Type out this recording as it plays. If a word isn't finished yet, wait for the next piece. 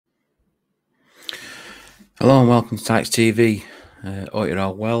Hello and welcome to Tykes TV. Hope you're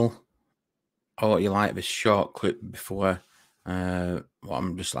all well. I hope you like this short clip before what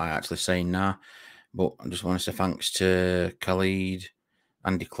I'm just actually saying now. But I just want to say thanks to Khalid,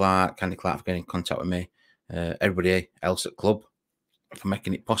 Andy Clark for getting in contact with me, everybody else at club for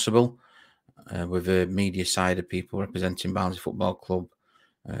making it possible, with the media side of people representing Barnsley Football Club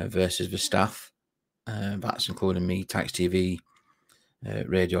versus the staff. That's including me, Tykes TV,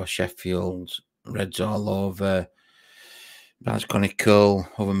 Radio Sheffield, Reds all over. That's Chronicle,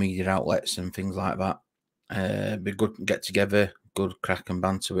 other media outlets and things like that. Be good get together, good crack and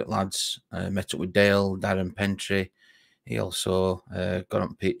banter with lads. Met up with Dale, Darren Pentry. He also got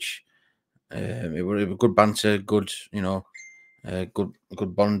on pitch. It was good banter, good,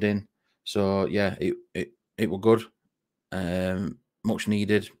 good bonding. So yeah, it was good. Much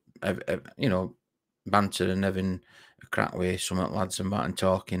needed. Banter and having a crack with some lads and that and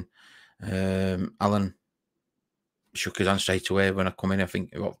talking. Alan shook his hand straight away when I come in. I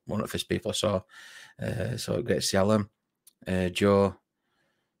think one of the first people I saw. So great to see Alan. Joe,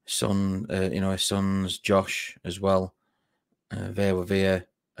 son, his sons, Josh as well. They were there.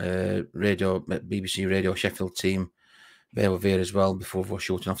 BBC Radio Sheffield team. They were there as well before we were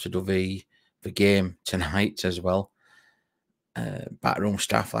shooting off to do the game tonight as well. Backroom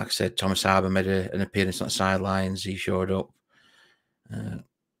staff, like I said, Thomas Harbour made an appearance on the sidelines. He showed up.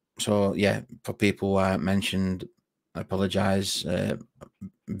 So yeah, for people I mentioned, I apologise. The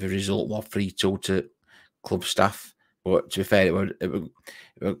result was 3-2 to club staff. But to be fair, it was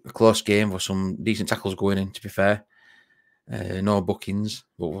a close game with some decent tackles going in, to be fair. No bookings,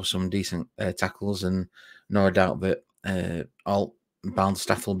 but with some decent tackles, and no doubt that all bound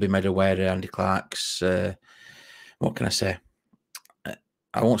staff will be made aware of Andy Clark's, what can I say?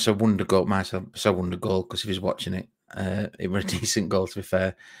 I won't say wonder goal myself, say wonder goal, because if he's watching it, it was a decent goal, to be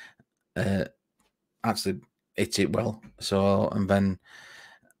fair. Actually hit it well. So, and then,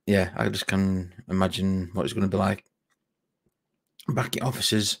 yeah, I just can imagine what it's going to be like back at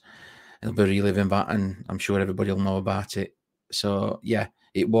offices. He'll be reliving that, and I'm sure everybody will know about it. So, yeah,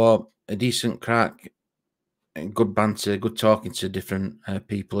 it was a decent crack, good banter, good talking to different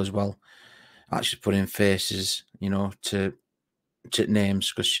people as well. Actually putting faces, to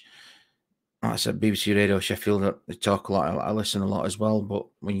names, because like I said, BBC Radio Sheffield, they talk a lot. I listen a lot as well. But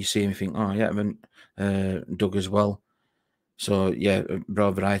when you see him, you think, oh yeah, I haven't Doug as well. So yeah,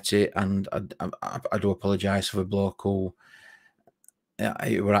 broad variety, and I do apologise for the bloke who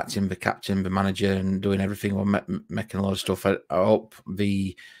were acting the captain, the manager, and doing everything, or making a lot of stuff. I hope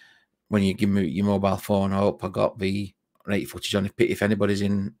when you give me your mobile phone, I hope I got the right footage on. If anybody's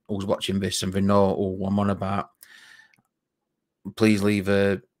in who's watching this and they know who I'm on about, please leave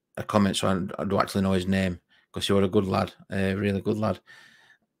a comment so I do actually know his name, because you're a good lad, a really good lad.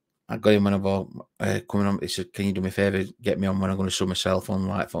 I got him when I was coming on. He said, "Can you do me a favour? Get me on when I'm going to show myself on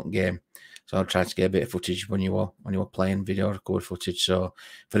light front game." So I'll try to get a bit of footage when you were playing, video record footage. So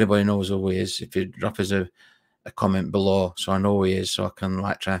if anybody knows who he is, if you drop us a comment below, so I know who he is, so I can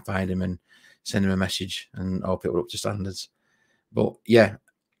try and find him and send him a message, and I hope it were up to standards. But yeah,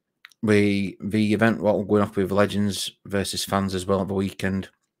 the event what we're going off with Legends versus Fans as well at the weekend,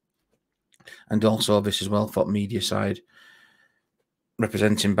 and also this as well for media side,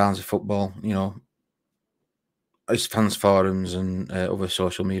 representing Barnsley football, as fans forums and other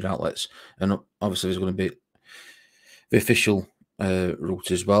social media outlets, and obviously there's going to be the official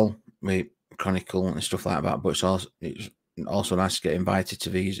route as well, with Chronicle and stuff like that. But it's also nice to get invited to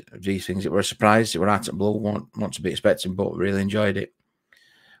these things. It were a surprise. It were out at blue, want to be expecting, but really enjoyed it.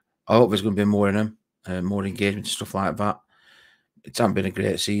 I hope there's going to be more in them, more engagement and stuff like that. It's not been a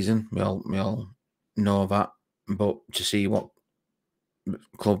great season. We all know that, but to see what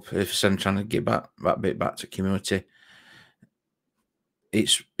club if trying to get that bit back to community,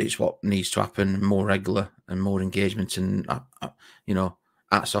 it's what needs to happen, more regular and more engagement, and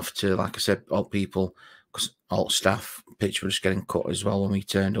hats off to, like I said, all people, because all staff pitch were just getting cut as well when we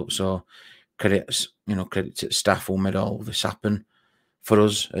turned up. So credit to the staff who made all this happen for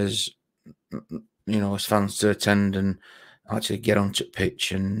us as as fans to attend and actually get onto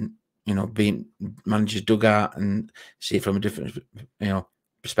pitch, and being managers dugout and see it from a different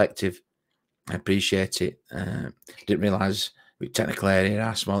perspective. I appreciate it. Didn't realise with technical area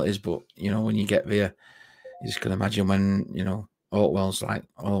how small it is, but when you get there, you just can imagine when Oatwell's like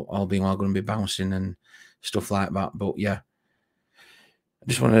all being well going to be bouncing and stuff like that. But yeah, I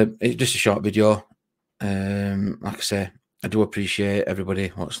just want to. It's just a short video. Like I say, I do appreciate everybody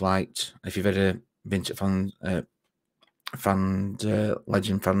what's liked. If you've ever been to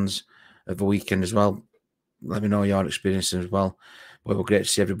Legend Fans of the weekend as well, let me know your experiences as well. But it was great to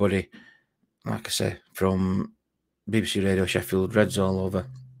see everybody like I say, from BBC Radio Sheffield, Reds all over,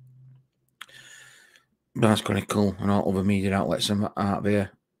 Barnes Chronicle and all other media outlets out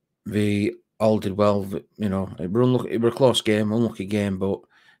there, they all did well. You know, it were a close game, unlucky game, but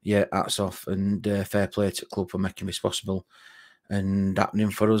yeah, hats off and fair play to the club for making this possible and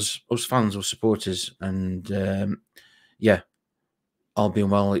happening for us fans, us supporters, and yeah, all being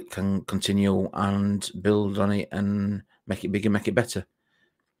well, it can continue and build on it and make it bigger, make it better.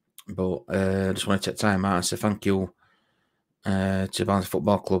 But I just want to take time out and say thank you to Barnsley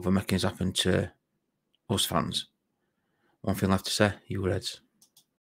Football Club for making this happen to us fans. One thing left to say, you Reds.